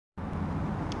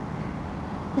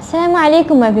Assalamu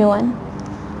alaikum everyone.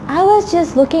 I was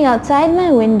just looking outside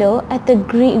my window at the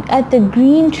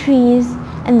green trees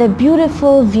and the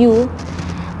beautiful view,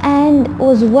 and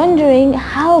was wondering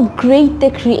how great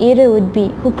the Creator would be,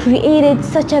 who created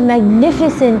such a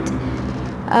magnificent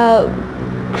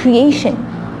creation.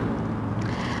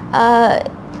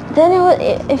 Then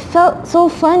it felt so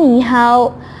funny how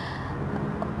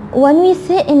when we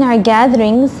sit in our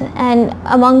gatherings and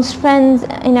amongst friends,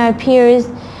 in our peers,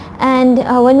 and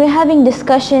when we're having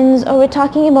discussions or we're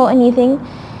talking about anything,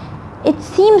 it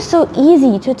seems so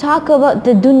easy to talk about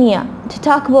the dunya, to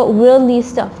talk about worldly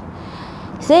stuff.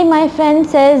 Say my friend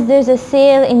says there's a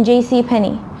sale in JC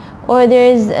Penney, or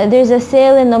there's a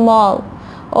sale in the mall,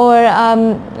 or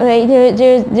right, there's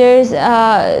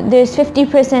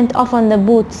 50% off on the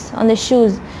boots, on the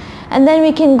shoes. And then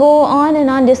we can go on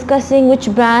and on discussing which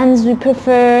brands we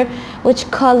prefer, which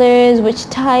colors, which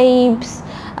types,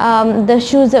 the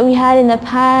shoes that we had in the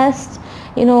past,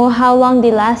 how long they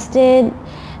lasted,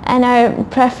 and our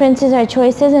preferences, our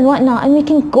choices and whatnot. And we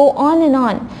can go on and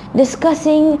on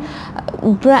discussing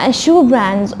shoe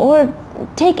brands, or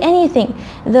take anything,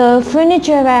 the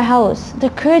furniture of our house, the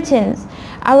curtains,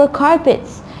 our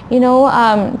carpets,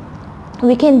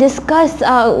 we can discuss,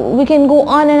 we can go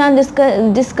on and on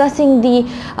discussing the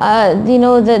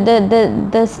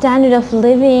standard of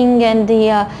living and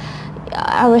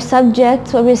our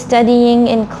subjects, what we're studying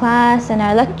in class, and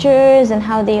our lectures, and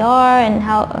how they are, and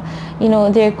how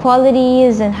their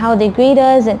qualities, and how they grade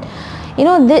us, and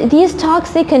these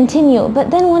talks, they continue. But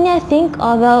then when I think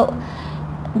about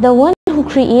the one who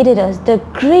created us, the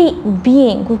great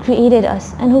being who created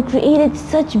us and who created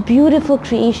such beautiful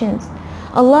creations,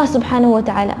 Allah subhanahu wa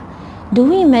ta'ala, do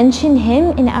we mention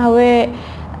Him in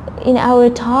our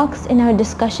talks, in our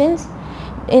discussions,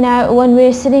 when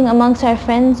we're sitting amongst our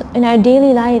friends, in our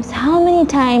daily lives? How many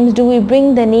times do we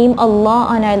bring the name Allah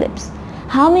on our lips?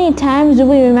 How many times do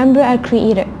we remember our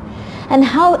Creator? And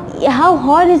how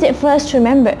hard is it for us to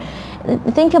remember?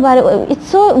 Think about it.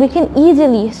 We can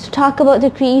easily talk about the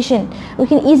creation. We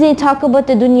can easily talk about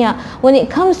the dunya. When it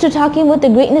comes to talking about the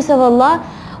greatness of Allah,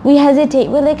 we hesitate.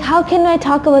 We're like, how can I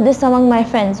talk about this among my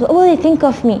friends? What will they think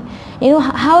of me?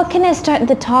 How can I start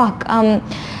the talk?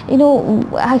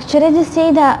 Should I just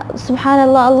say that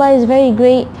subhanallah, Allah is very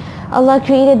great, Allah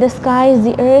created the skies,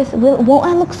 the earth? Won't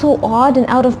I look so odd and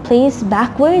out of place,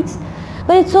 backwards?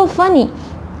 But it's so funny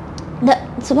that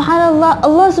subhanallah,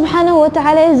 Allah subhanahu wa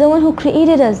ta'ala is the one who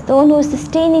created us, the one who is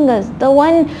sustaining us, the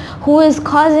one who is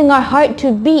causing our heart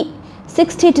to beat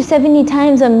 60 to 70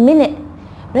 times a minute,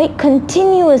 right?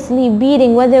 Continuously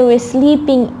beating, whether we're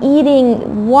sleeping,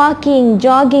 eating, walking,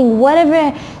 jogging,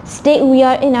 whatever state we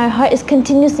are in, our heart is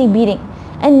continuously beating.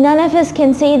 And none of us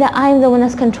can say that I'm the one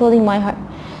that's controlling my heart.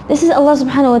 This is Allah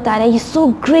subhanahu wa ta'ala. He's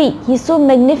so great, He's so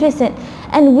magnificent,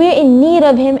 and we're in need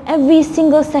of Him every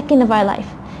single second of our life.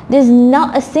 There's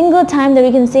not a single time that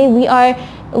we can say we are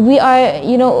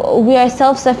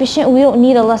self-sufficient, we don't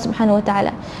need Allah subhanahu wa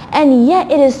ta'ala. And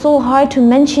yet it is so hard to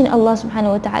mention Allah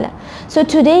subhanahu wa ta'ala. So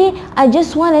today I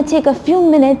just want to take a few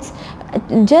minutes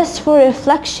just for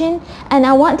reflection, and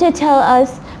I want to tell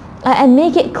us and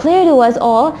make it clear to us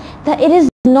all that it is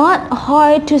not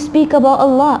hard to speak about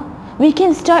Allah. We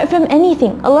can start from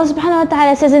anything. Allah subhanahu wa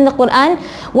ta'ala says in the Quran,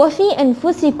 وَفِي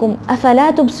أَنفُسِكُمْ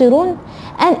أَفَلَا تُبْصِرُونَ,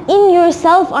 and in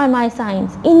yourself are my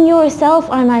signs. In yourself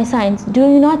are my signs. Do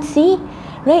you not see?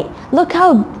 Right? Look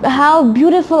how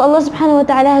beautiful Allah subhanahu wa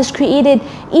ta'ala has created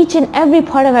each and every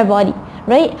part of our body.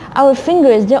 Right? Our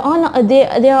fingers, they are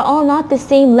all not the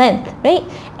same length. Right?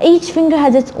 Each finger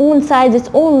has its own size, its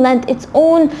own length, its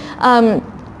own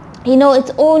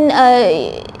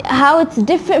how it's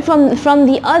different from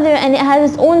the other, and it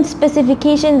has its own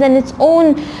specifications and its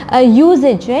own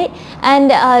usage, right?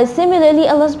 And similarly,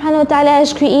 Allah subhanahu wa ta'ala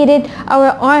has created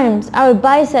our arms, our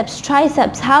biceps,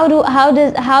 triceps. How do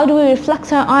we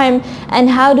reflex our arm, and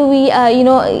how do we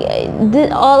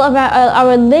all of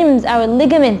our limbs, our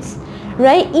ligaments,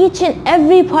 right? Each and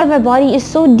every part of our body is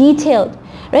so detailed.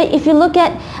 Right? If you look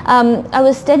at, I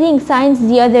was studying science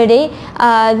the other day,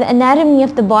 the anatomy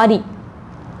of the body.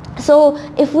 So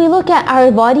if we look at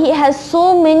our body, it has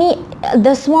so many,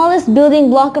 the smallest building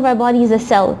block of our body is a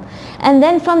cell. And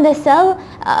then from the cell,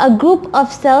 a group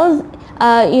of cells,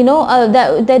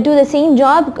 that do the same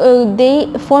job,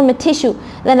 they form a tissue.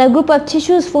 Then a group of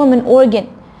tissues form an organ.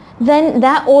 then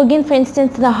that organ, for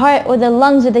instance the heart or the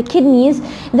lungs or the kidneys,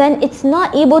 then it's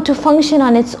not able to function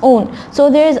on its own. So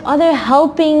there's other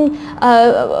helping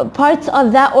parts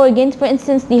of that organ, for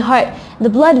instance the heart, the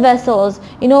blood vessels,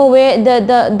 where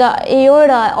the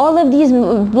aorta, all of these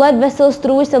blood vessels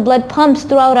through which the blood pumps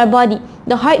throughout our body.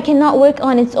 The heart cannot work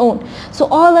on its own. So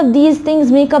all of these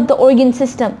things make up the organ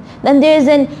system. Then there's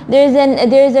a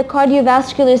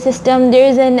cardiovascular system,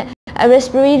 there's a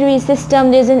respiratory system,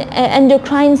 there's an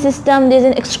endocrine system, there's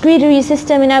an excretory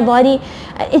system in our body.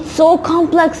 It's so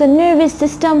complex, a nervous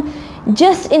system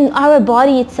just in our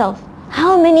body itself.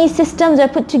 How many systems are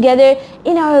put together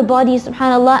in our body,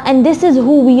 subhanAllah, and this is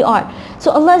who we are.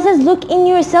 So Allah says, look in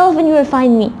yourself and you will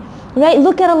find me. Right?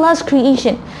 Look at Allah's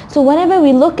creation. So whenever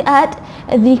we look at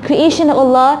the creation of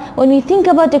Allah, when we think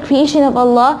about the creation of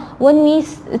Allah, when we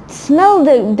smell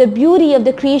the beauty of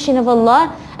the creation of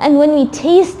Allah, and when we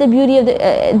taste the beauty of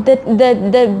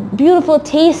the beautiful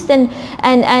taste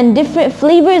and different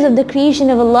flavors of the creation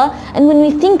of Allah, and when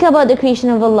we think about the creation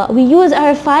of Allah, we use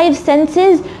our 5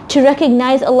 senses to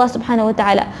recognize Allah subhanahu wa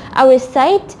ta'ala. Our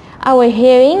sight, our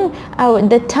hearing,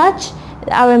 the touch,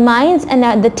 our minds,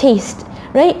 and the taste.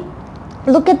 Right?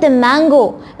 Look at the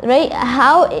mango, right?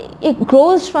 How it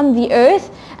grows from the earth,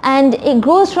 and it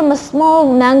grows from a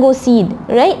small mango seed,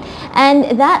 right?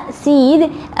 And that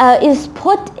seed is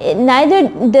put, neither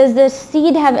does the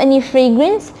seed have any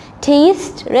fragrance,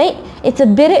 taste, right? It's a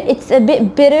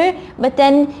bit bitter, but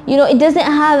then it doesn't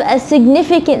have a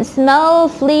significant smell,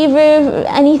 flavor,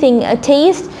 anything, a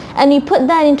taste. And you put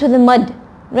that into the mud,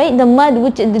 right? The mud,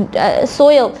 which is the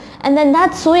soil, and then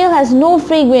that soil has no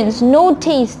fragrance, no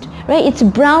taste, right? It's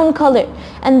brown color,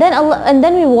 and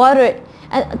then we water it.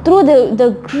 And through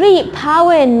the great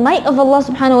power and might of Allah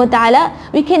subhanahu wa ta'ala,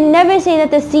 we can never say that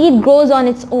the seed grows on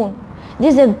its own.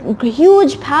 There's a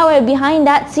huge power behind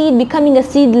that seed becoming a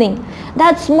seedling.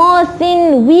 That small,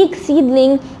 thin, weak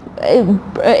seedling,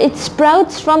 it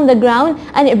sprouts from the ground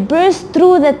and it bursts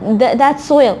through that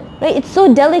soil. Right? It's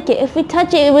so delicate. If we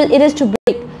touch it, it is to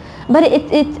break. But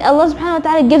Allah subhanahu wa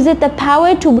ta'ala gives it the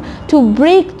power to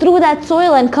break through that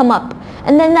soil and come up.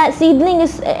 And then that seedling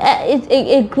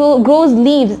grows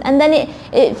leaves, and then it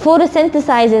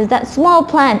photosynthesizes that small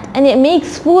plant, and it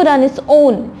makes food on its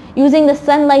own using the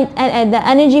sunlight and the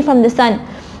energy from the sun.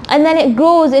 And then it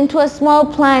grows into a small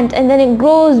plant, and then it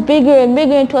grows bigger and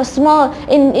bigger into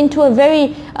a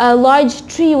very large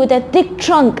tree with a thick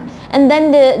trunk. And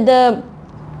then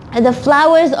the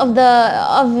flowers of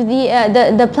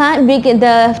the plant,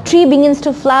 the tree begins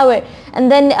to flower, and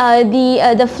then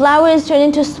the flowers turn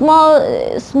into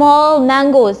small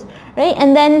mangoes, right?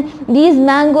 And then these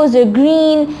mangoes are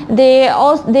green.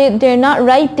 They're not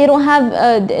ripe. They don't have.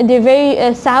 They're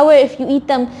very sour if you eat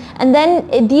them. And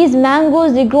then these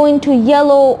mangoes, they grow into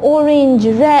yellow, orange,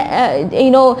 red,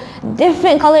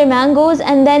 different color mangoes,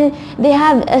 and then they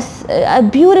have a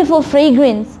beautiful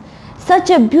fragrance. Such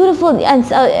a beautiful and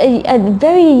a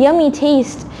very yummy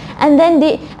taste. And then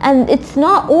it's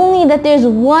not only that there's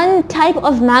one type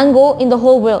of mango in the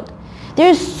whole world.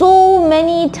 There's so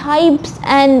many types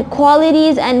and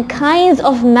qualities and kinds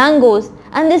of mangoes,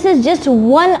 and this is just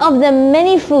one of the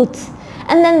many fruits.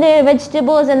 And then there are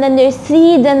vegetables, and then there's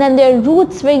seeds, and then there are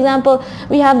roots. For example,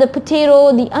 we have the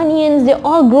potato, the onions. They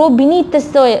all grow beneath the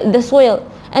soil.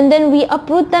 And then we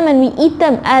uproot them and we eat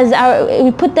them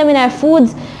we put them in our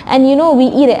foods, and we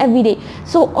eat it every day.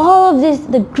 So all of this,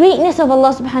 the greatness of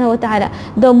Allah subhanahu wa ta'ala,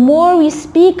 the more we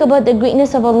speak about the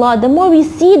greatness of Allah, the more we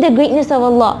see the greatness of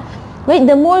Allah, right?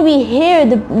 The more we hear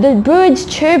the birds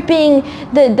chirping,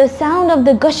 the sound of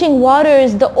the gushing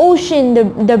waters, the ocean,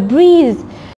 the breeze,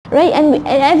 right? And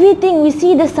everything, we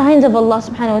see the signs of Allah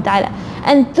subhanahu wa ta'ala.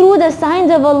 And through the signs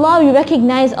of Allah, we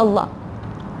recognize Allah.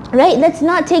 Right? Let's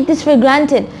not take this for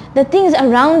granted. The things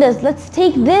around us, let's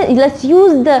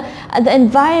use the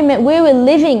environment where we're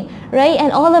living, right?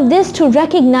 And all of this to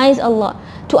recognize Allah,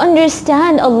 to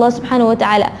understand Allah subhanahu wa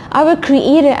ta'ala, our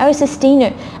creator, our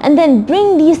sustainer, and then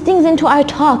bring these things into our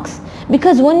talks.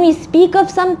 Because when we speak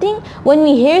of something, when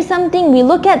we hear something, we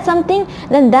look at something,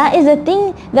 then that is a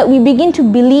thing that we begin to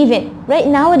believe in. Right?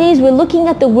 Nowadays we're looking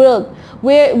at the world.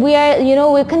 We're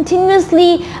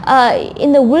continuously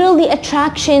in the worldly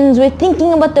attractions. We're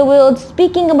thinking about the world,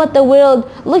 speaking about the world,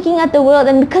 looking at the world,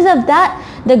 and because of that,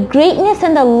 the greatness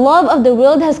and the love of the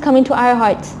world has come into our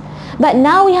hearts. But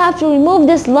now we have to remove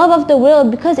this love of the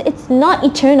world, because it's not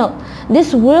eternal.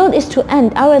 This world is to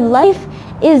end. Our life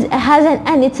has an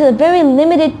end. It's a very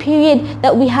limited period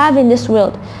that we have in this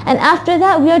world, and after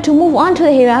that we are to move on to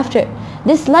the hereafter.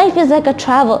 This life is like a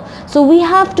travel, so we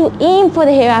have to aim for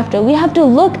the hereafter. We have to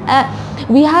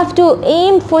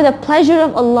aim for the pleasure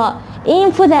of Allah.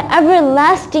 Aim for the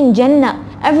everlasting Jannah,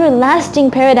 everlasting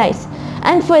paradise.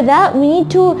 And for that we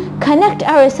need to connect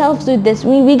ourselves with this.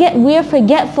 We are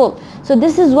forgetful. So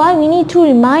this is why we need to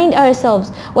remind ourselves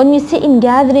when we sit in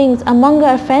gatherings among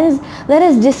our friends, let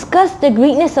us discuss the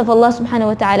greatness of Allah subhanahu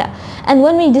wa ta'ala. And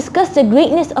when we discuss the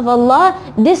greatness of Allah,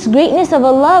 this greatness of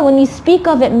Allah, when we speak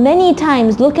of it many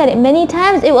times, look at it many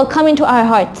times, it will come into our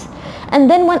hearts. And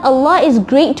then when Allah is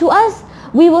great to us,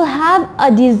 we will have a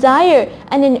desire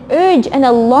and an urge and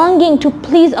a longing to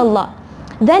please Allah.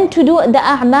 Then to do the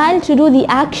a'mal, to do the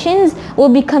actions will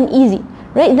become easy.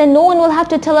 Right? Then no one will have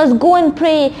to tell us, go and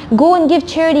pray, go and give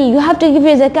charity, you have to give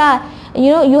your zakah,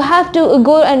 you have to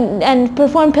go and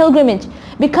perform pilgrimage.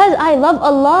 Because I love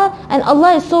Allah and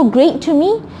Allah is so great to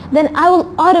me, then I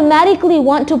will automatically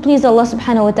want to please Allah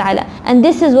subhanahu wa ta'ala. And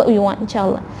this is what we want,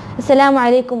 inshallah. Assalamu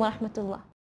alaikum wa rahmatullah.